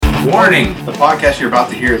Warning! The podcast you're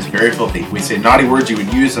about to hear is very filthy. We say naughty words you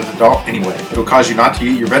would use as an adult anyway. It will cause you not to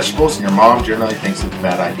eat your vegetables, and your mom generally thinks it's a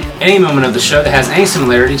bad idea. Any moment of the show that has any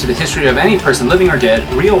similarity to the history of any person living or dead,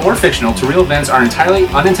 real or fictional, to real events are entirely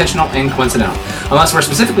unintentional and coincidental. Unless we're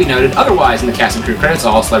specifically noted otherwise in the cast and crew credits,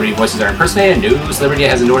 all celebrity voices are impersonated, and no celebrity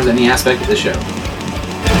has endorsed any aspect of the show.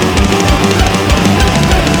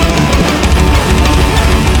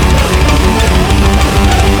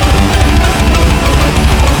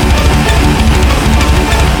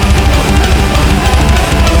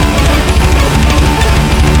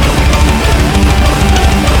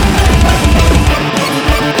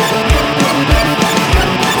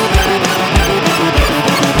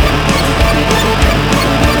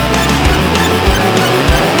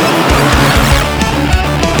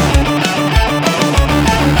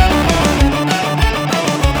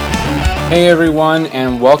 Hey everyone,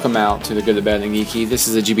 and welcome out to the Good, the Bad, and the Geeky. This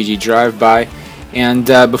is a GBG Drive-By, and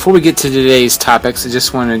before we get to today's topics, I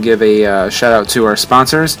just want to give a shout out to our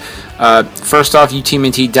sponsors. First off,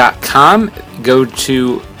 UTMNT.com. Go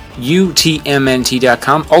to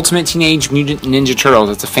UTMNT.com. Ultimate Teenage Mutant Ninja Turtles.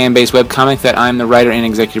 It's a fan-based webcomic that I'm the writer and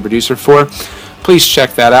executive producer for. Please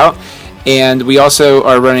check that out. And we also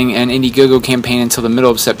are running an Indiegogo campaign until the middle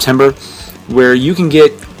of September, where you can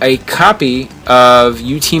get a copy of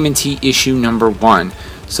UTMNT issue number 1.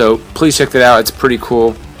 So please check that out. It's pretty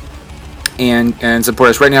cool. And support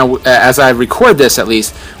us. Right now, as I record this at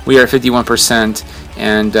least, we are at 51%.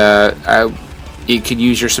 And it could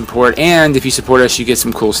use your support. And if you support us, you get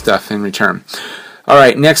some cool stuff in return.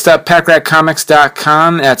 Alright, next up,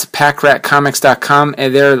 PackRatComics.com. That's PackRatComics.com.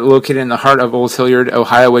 And they're located in the heart of Old Hilliard,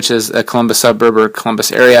 Ohio, which is a Columbus suburb or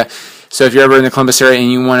Columbus area. So if you're ever in the Columbus area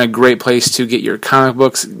and you want a great place to get your comic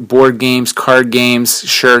books, board games, card games,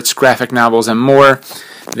 shirts, graphic novels, and more,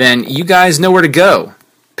 then you guys know where to go.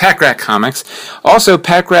 Packrat Comics. Also,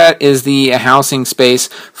 Packrat is the housing space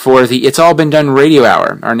for the It's All Been Done Radio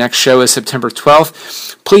Hour. Our next show is September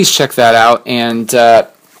 12th. Please check that out. And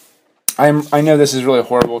I know this is really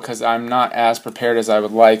horrible because I'm not as prepared as I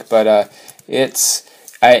would like, but you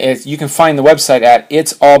can find the website at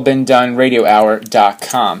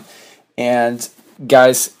itsallbeendoneradiohour.com. And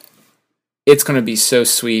guys, it's going to be so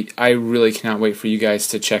sweet. I really cannot wait for you guys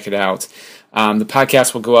to check it out. The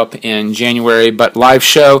podcast will go up in January, but live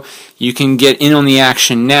show, you can get in on the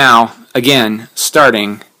action now, again,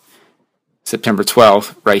 starting September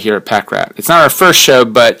 12th, right here at Packrat. It's not our first show,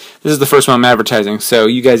 but this is the first one I'm advertising, so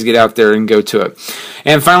you guys get out there and go to it.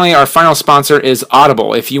 And finally, our final sponsor is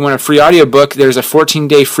Audible. If you want a free audiobook, there's a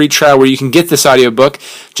 14-day free trial where you can get this audiobook.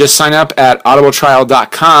 Just sign up at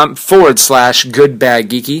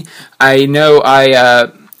audibletrial.com/goodbadgeeky. I know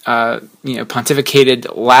I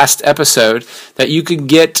pontificated last episode that you could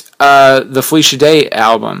get the Felicia Day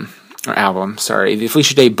the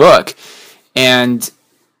Felicia Day book, and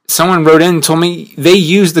someone wrote in and told me they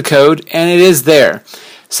used the code, and it is there.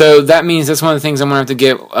 So that means that's one of the things I'm going to have to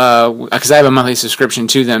get, because I have a monthly subscription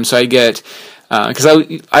to them, so I get, because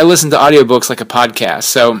I listen to audiobooks like a podcast,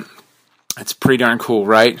 so it's pretty darn cool,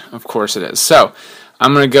 right? Of course it is. So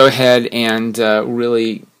I'm going to go ahead and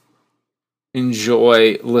really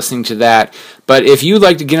enjoy listening to that. But if you'd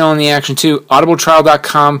like to get on the action too,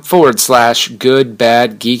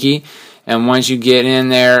 audibletrial.com/goodbadgeeky. And once you get in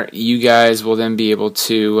there, you guys will then be able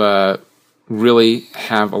to really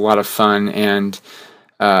have a lot of fun and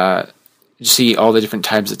see all the different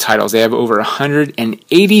types of titles. They have over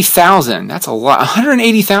 180,000. That's a lot.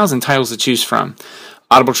 180,000 titles to choose from.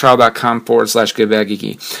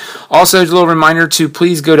 audibletrial.com/goodbadgeeky. Also, a little reminder to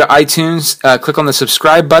please go to iTunes, click on the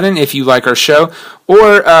subscribe button if you like our show,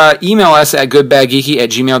 or email us at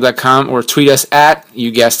goodbadgeeky@gmail.com, or tweet us at,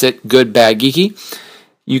 you guessed it, goodbadgeeky.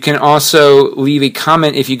 You can also leave a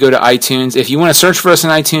comment if you go to iTunes. If you want to search for us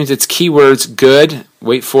on iTunes, it's keywords good,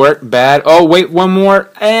 wait for it, bad, oh wait, one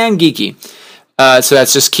more, and geeky. So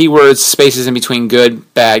that's just keywords, spaces in between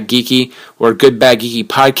good, bad, geeky, or good, bad, geeky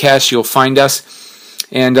podcast. You'll find us.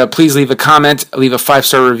 And please leave a comment, leave a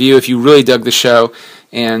 5-star review if you really dug the show.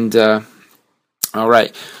 And all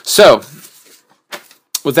right. So,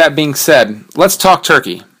 with that being said, let's talk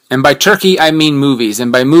turkey. And by turkey, I mean movies.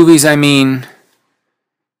 And by movies, I mean...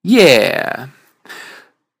 yeah.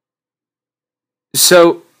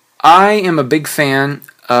 So, I am a big fan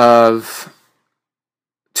of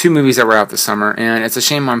 2 movies that were out this summer, and it's a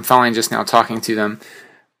shame I'm finally just now talking to them,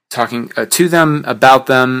 about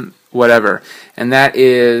them, whatever. And that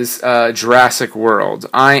is Jurassic World.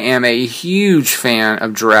 I am a huge fan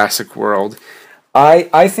of Jurassic World.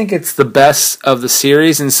 I think it's the best of the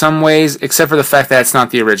series in some ways, except for the fact that it's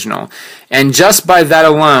not the original. And just by that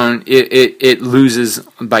alone, it loses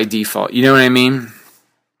by default. You know what I mean?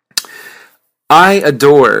 I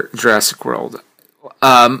adore Jurassic World.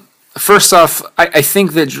 First off, I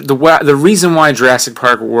think that the reason why Jurassic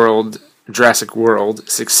World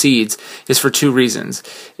succeeds is for two reasons.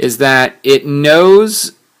 Is that it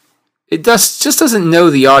knows, just doesn't know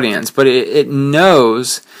the audience, but it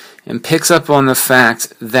knows and picks up on the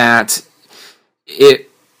fact that it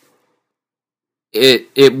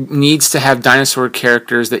needs to have dinosaur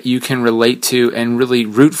characters that you can relate to and really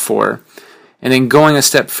root for. And then going a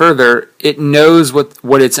step further, it knows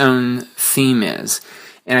what its own theme is.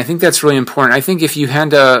 And I think that's really important. I think if you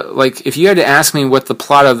had to ask me what the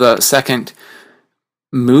plot of the second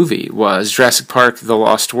movie was, Jurassic Park: The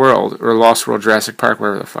Lost World, or Lost World Jurassic Park,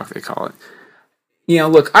 whatever the fuck they call it.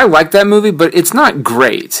 Look, I like that movie, but it's not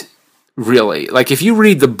great, really. Like, if you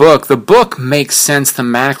read the book makes sense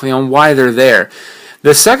thematically on why they're there.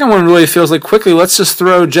 The second one really feels like, quickly, let's just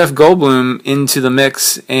throw Jeff Goldblum into the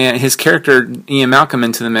mix and his character, Ian Malcolm,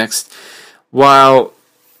 into the mix. While,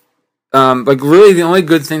 really the only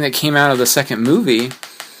good thing that came out of the second movie,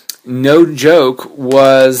 no joke,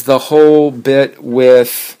 was the whole bit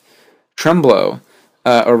with Trumblo,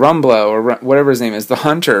 or Rumblo, or whatever his name is, the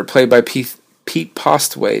hunter, played by Pete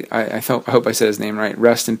Postwaite. I hope I said his name right.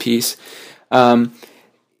 Rest in peace.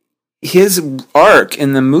 His arc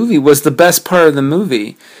in the movie was the best part of the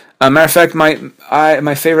movie. Matter of fact,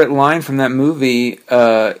 my favorite line from that movie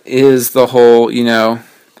is the whole, no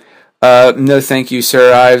thank you,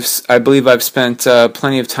 sir. I believe I've spent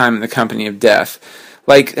plenty of time in the company of death.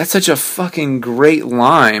 Like, that's such a fucking great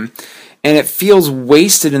line, and it feels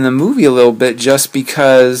wasted in the movie a little bit just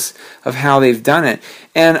because of how they've done it.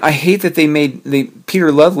 And I hate that they made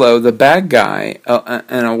Peter Ludlow the bad guy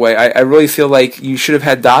in a way. I really feel like you should have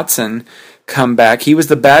had Dotson come back. He was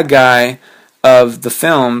the bad guy of the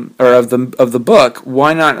film, or of the book.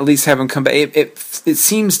 Why not at least have him come back? It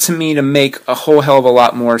seems to me to make a whole hell of a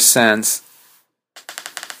lot more sense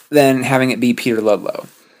than having it be Peter Ludlow.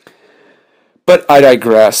 But I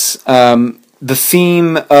digress. The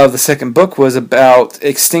theme of the second book was about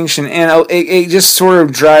extinction, and it just sort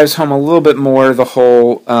of drives home a little bit more the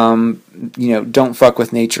whole, don't fuck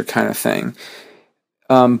with nature kind of thing.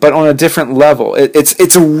 But on a different level.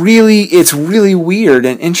 It's really weird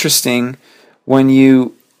and interesting when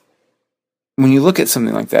you look at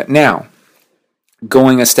something like that. Now,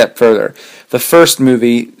 going a step further, the first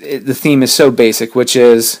movie, the theme is so basic, which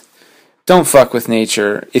is, don't fuck with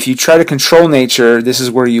nature. If you try to control nature, this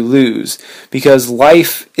is where you lose. Because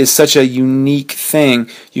life is such a unique thing,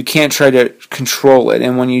 you can't try to control it.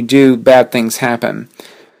 And when you do, bad things happen.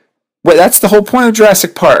 Well, that's the whole point of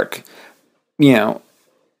Jurassic Park. Now,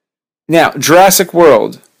 Jurassic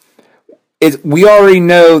World. We already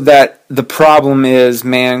know that the problem is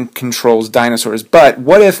man controls dinosaurs. But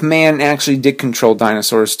what if man actually did control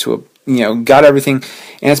dinosaurs to got everything,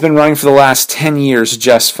 and it's been running for the last 10 years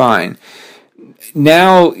just fine.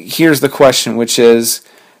 Now, here's the question, which is,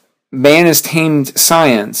 man has tamed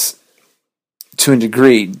science to a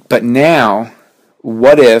degree, but now,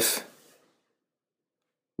 what if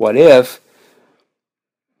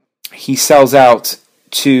he sells out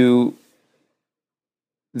to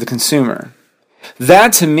the consumer?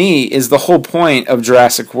 That, to me, is the whole point of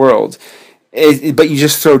Jurassic World. But you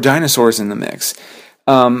just throw dinosaurs in the mix.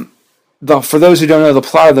 For those who don't know, the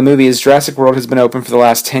plot of the movie is Jurassic World has been open for the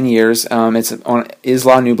last 10 years. It's on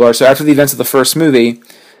Isla Nublar. So after the events of the first movie,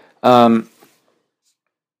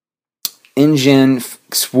 InGen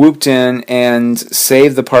swooped in and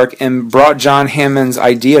saved the park and brought John Hammond's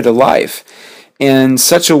idea to life in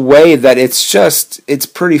such a way that it's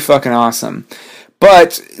pretty fucking awesome.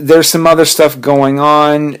 But there's some other stuff going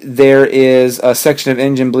on. There is a section of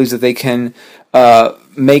InGen believes that they can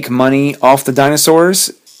make money off the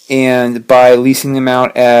dinosaurs, and by leasing them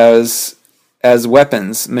out as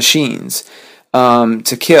weapons, machines,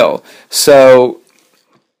 to kill. So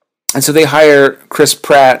they hire Chris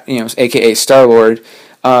Pratt, aka Star-Lord,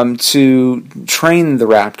 to train the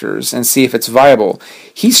raptors and see if it's viable.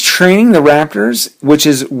 He's training the raptors, which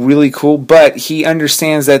is really cool, but he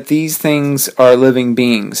understands that these things are living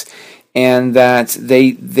beings, and that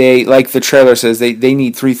they like the trailer says, they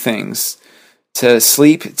need three things: to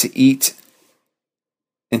sleep, to eat,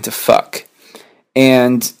 and to fuck.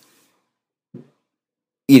 And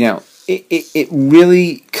it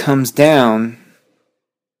really comes down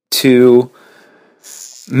to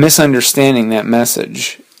misunderstanding that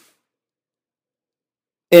message.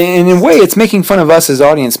 And in a way, it's making fun of us as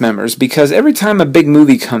audience members, because every time a big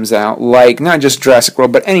movie comes out, like not just Jurassic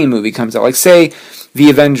World, but any movie comes out, like say The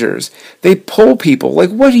Avengers, they poll people, like,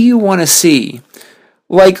 what do you want to see?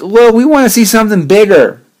 Like, well, we want to see something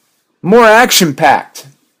bigger, more action-packed,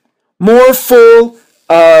 more full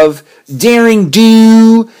of daring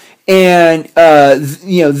do and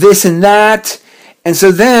this and that. And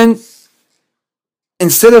so then,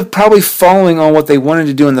 instead of probably following on what they wanted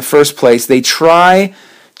to do in the first place, they try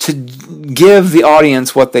to give the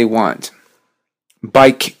audience what they want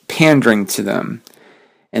by pandering to them.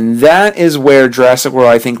 And that is where Jurassic World,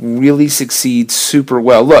 I think, really succeeds super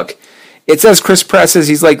well. Look, it says, Chris Pratt says,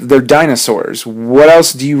 he's like, they're dinosaurs. What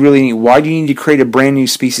else do you really need? Why do you need to create a brand new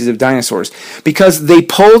species of dinosaurs? Because they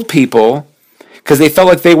pulled people, because they felt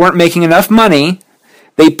like they weren't making enough money.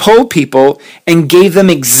 They pulled people and gave them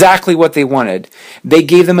exactly what they wanted. They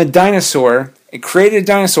gave them a dinosaur, it created a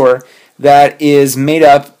dinosaur that is made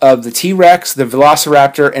up of the T-Rex, the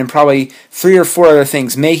Velociraptor, and probably 3 or 4 other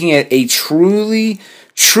things, making it a truly,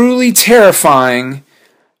 truly terrifying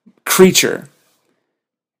creature.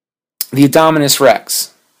 The Indominus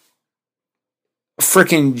Rex.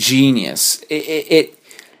 Freaking genius. It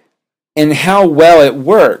and how well it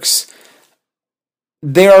works.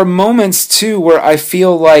 There are moments, too, where I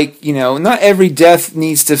feel like, not every death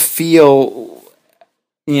needs to feel,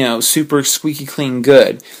 super squeaky clean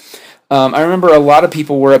good. I remember a lot of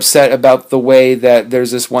people were upset about the way that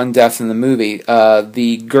there's this one death in the movie.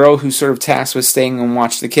 The girl who's sort of tasked with staying and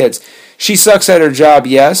watch the kids. She sucks at her job,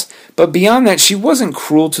 yes, but beyond that, she wasn't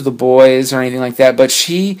cruel to the boys or anything like that, but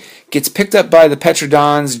she gets picked up by the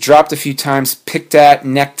Petrodons, dropped a few times, picked at,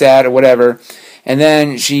 necked at, or whatever, and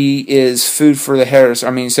then she is food for the hares.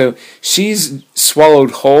 So she's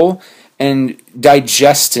swallowed whole and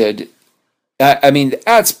digested.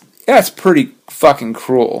 That's pretty fucking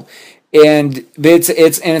cruel. And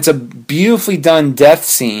it's a beautifully done death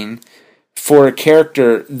scene for a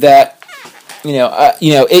character that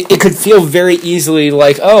it could feel very easily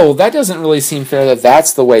like, oh, that doesn't really seem fair that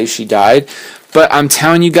that's the way she died. But I'm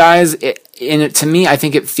telling you guys, to me, I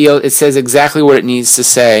think it says exactly what it needs to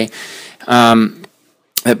say.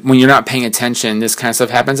 That when you're not paying attention, this kind of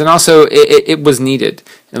stuff happens, and also it was needed.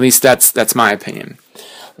 At least that's my opinion.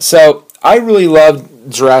 So I really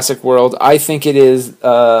loved Jurassic World. I think it is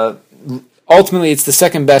ultimately it's the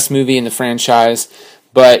second best movie in the franchise.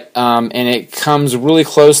 But and it comes really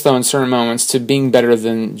close, though, in certain moments to being better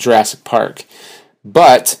than Jurassic Park.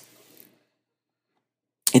 But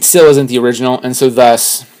it still isn't the original, and so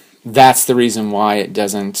thus, that's the reason why it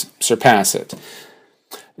doesn't surpass it.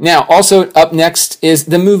 Now, also up next is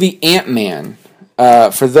the movie Ant-Man.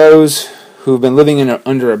 For those who've been living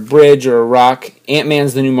under a bridge or a rock,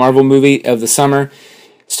 Ant-Man's the new Marvel movie of the summer,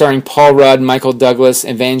 starring Paul Rudd, Michael Douglas,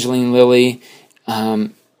 Evangeline Lilly,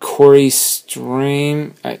 Corey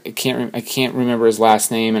Stream, I can't remember his last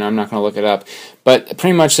name, and I'm not going to look it up. But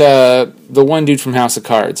pretty much the one dude from House of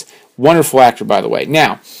Cards. Wonderful actor, by the way.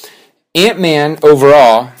 Now, Ant-Man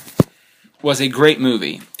overall was a great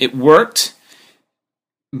movie. It worked,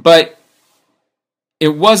 but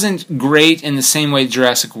it wasn't great in the same way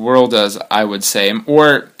Jurassic World does, I would say,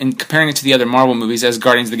 or in comparing it to the other Marvel movies as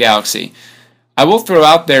Guardians of the Galaxy. I will throw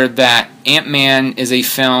out there that Ant-Man is a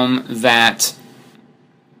film that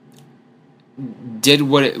did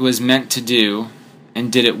what it was meant to do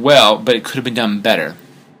and did it well, but it could have been done better.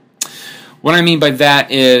 What I mean by that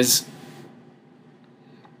is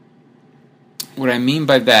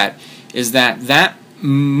that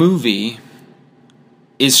movie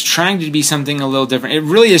is trying to be something a little different. It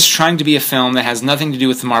really is trying to be a film that has nothing to do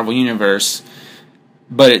with the Marvel Universe,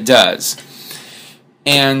 but it does.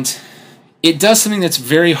 And it does something that's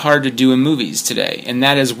very hard to do in movies today, and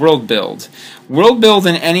that is world build. World build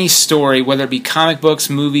in any story, whether it be comic books,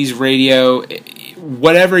 movies, radio,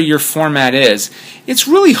 whatever your format is, it's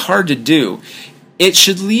really hard to do. It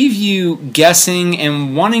should leave you guessing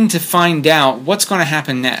and wanting to find out what's going to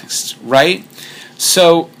happen next, right?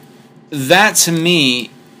 So that, to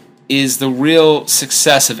me, is the real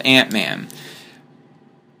success of Ant-Man.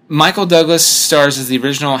 Michael Douglas stars as the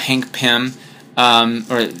original Hank Pym,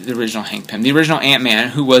 the original Ant-Man,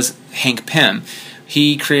 who was Hank Pym.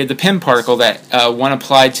 He created the Pym particle that, when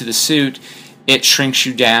applied to the suit, it shrinks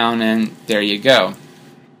you down, and there you go.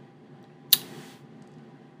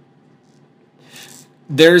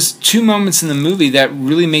 There's 2 moments in the movie that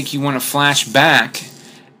really make you want to flash back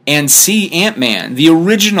and see Ant-Man, the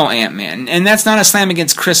original Ant-Man. And that's not a slam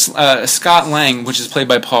against Scott Lang, which is played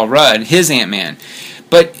by Paul Rudd, his Ant-Man.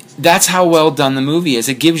 But that's how well done the movie is.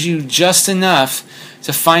 It gives you just enough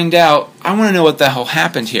to find out, I want to know what the hell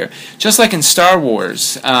happened here. Just like in Star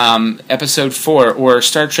Wars, Episode 4, or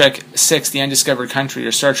Star Trek 6, The Undiscovered Country,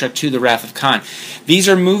 or Star Trek 2, The Wrath of Khan. These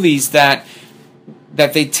are movies that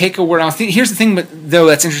they take a world. Here's the thing, though,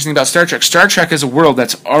 that's interesting about Star Trek. Star Trek is a world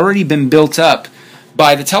that's already been built up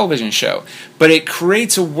by the television show. But it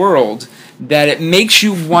creates a world that it makes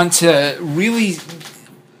you want to really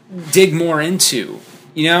dig more into,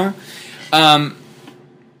 you know?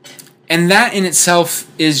 And that in itself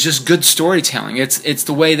is just good storytelling. It's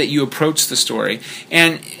the way that you approach the story.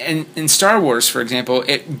 And in Star Wars, for example,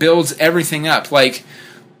 it builds everything up, like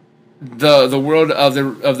the world of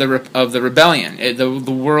the rebellion,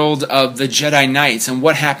 the world of the Jedi Knights, and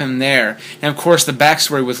what happened there, and of course the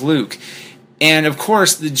backstory with Luke, and of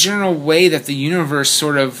course the general way that the universe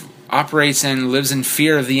sort of operates and lives in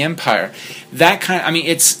fear of the Empire. That kind of, I mean,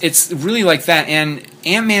 it's really like that, and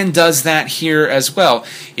Ant-Man does that here as well.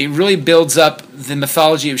 It really builds up the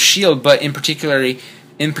mythology of S.H.I.E.L.D., but in particularly,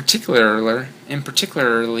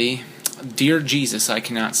 dear Jesus, I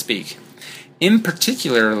cannot speak. In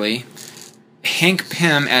particularly, Hank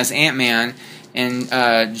Pym as Ant-Man and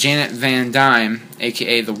Janet Van Dyne,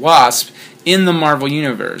 aka the Wasp, in the Marvel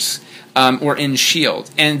Universe, or in S.H.I.E.L.D.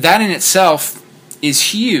 And that in itself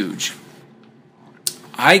is huge.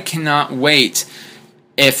 I cannot wait,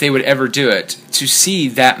 if they would ever do it, to see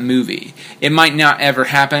that movie. It might not ever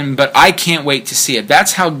happen, but I can't wait to see it.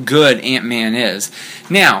 That's how good Ant-Man is.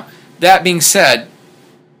 Now, that being said,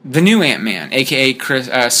 the new Ant-Man,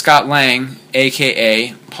 a.k.a. Scott Lang,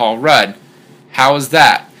 a.k.a. Paul Rudd. How is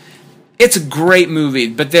that? It's a great movie,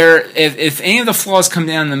 but if any of the flaws come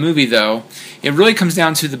down in the movie, though, it really comes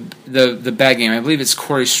down to the bad game. I believe it's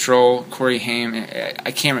Corey Haim.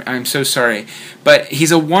 I'm so sorry, but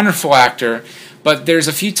he's a wonderful actor. But there's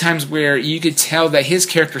a few times where you could tell that his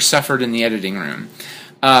character suffered in the editing room.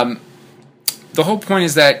 The whole point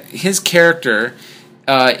is that his character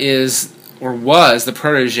is or was the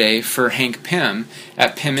protege for Hank Pym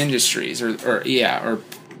at Pym Industries, or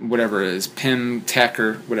whatever it is, Pym Tech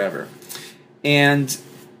or whatever. And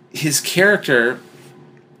his character,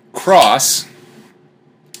 Cross,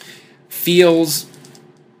 feels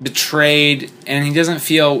betrayed, and he doesn't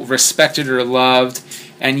feel respected or loved,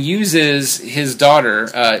 and uses his daughter,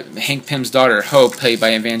 Hank Pym's daughter, Hope, played by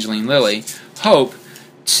Evangeline Lilly, Hope,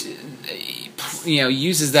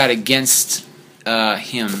 uses that against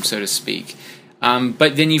him, so to speak.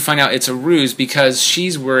 But then you find out it's a ruse, because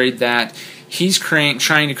she's worried that he's trying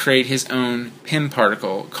to create his own Pym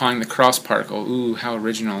particle, calling the Cross particle. Ooh, how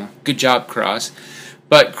original. Good job, Cross.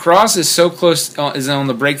 But Cross is so close, is on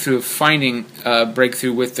the breakthrough of finding a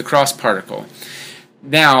breakthrough with the Cross particle.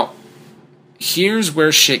 Now, here's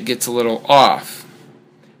where shit gets a little off.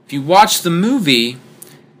 If you watch the movie,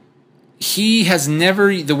 he has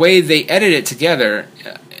never, the way they edit it together,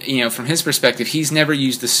 from his perspective, he's never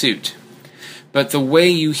used the suit. But the way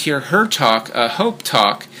you hear her talk, Hope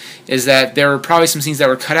talk, is that there were probably some scenes that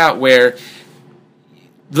were cut out where,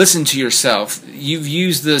 listen to yourself, you've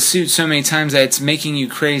used the suit so many times that it's making you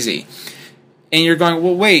crazy. And you're going,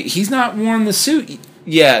 well, wait, he's not worn the suit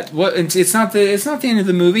yet. What? It's not the end of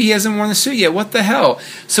the movie. He hasn't worn the suit yet. What the hell?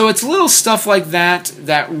 So it's little stuff like that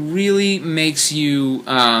that really makes you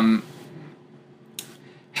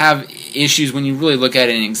have issues when you really look at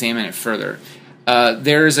it and examine it further.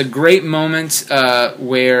 There is a great moment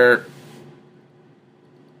where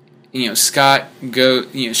Scott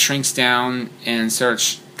shrinks down and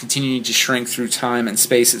starts continuing to shrink through time and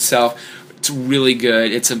space itself. It's really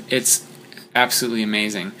good. It's absolutely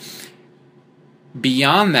amazing.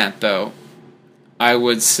 Beyond that, though, I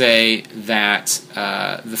would say that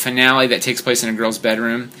the finale that takes place in a girl's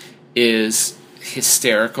bedroom is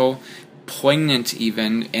hysterical, poignant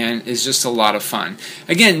even, and is just a lot of fun.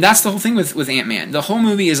 Again, that's the whole thing with Ant-Man. The whole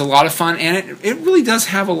movie is a lot of fun, and it really does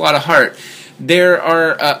have a lot of heart. There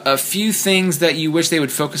are a few things that you wish they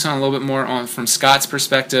would focus on a little bit more on from Scott's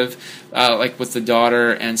perspective, like with the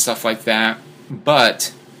daughter and stuff like that,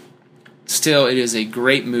 but still, it is a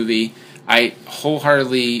great movie. I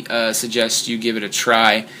wholeheartely suggest you give it a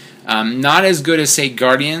try. Not as good as, say,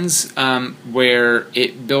 Guardians, where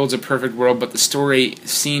it builds a perfect world, but the story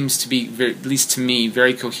seems to be, at least to me,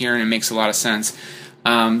 very coherent and makes a lot of sense.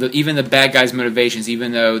 Even the bad guy's motivations,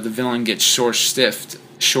 even though the villain gets short-stiffed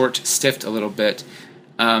a little bit,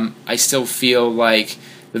 I still feel like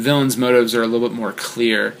the villain's motives are a little bit more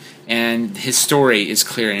clear, and his story is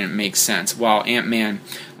clear and it makes sense. While Ant-Man,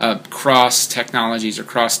 cross technologies or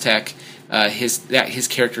cross tech, his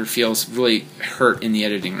character feels really hurt in the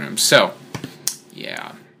editing room. So,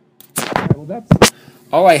 yeah. Well, that's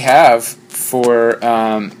all I have for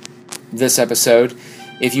this episode.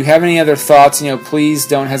 If you have any other thoughts, please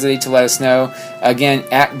don't hesitate to let us know. Again,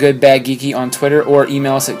 at GoodBadGeeky on Twitter, or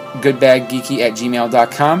email us at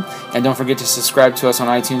goodbadgeeky@gmail.com. And don't forget to subscribe to us on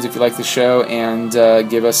iTunes if you like the show, and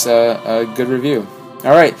give us a good review.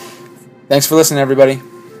 All right. Thanks for listening, everybody.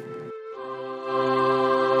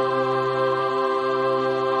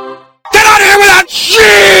 Get out of here without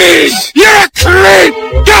cheese! You're a creep!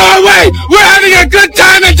 Go away! We're having a good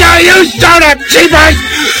time in town! you soda cheapers!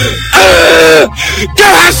 Go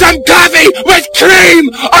have some coffee with cream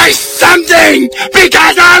or something!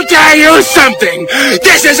 Because I'll tell you something!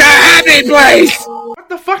 This is a happy place! What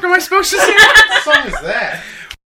the fuck am I supposed to say? What song is that?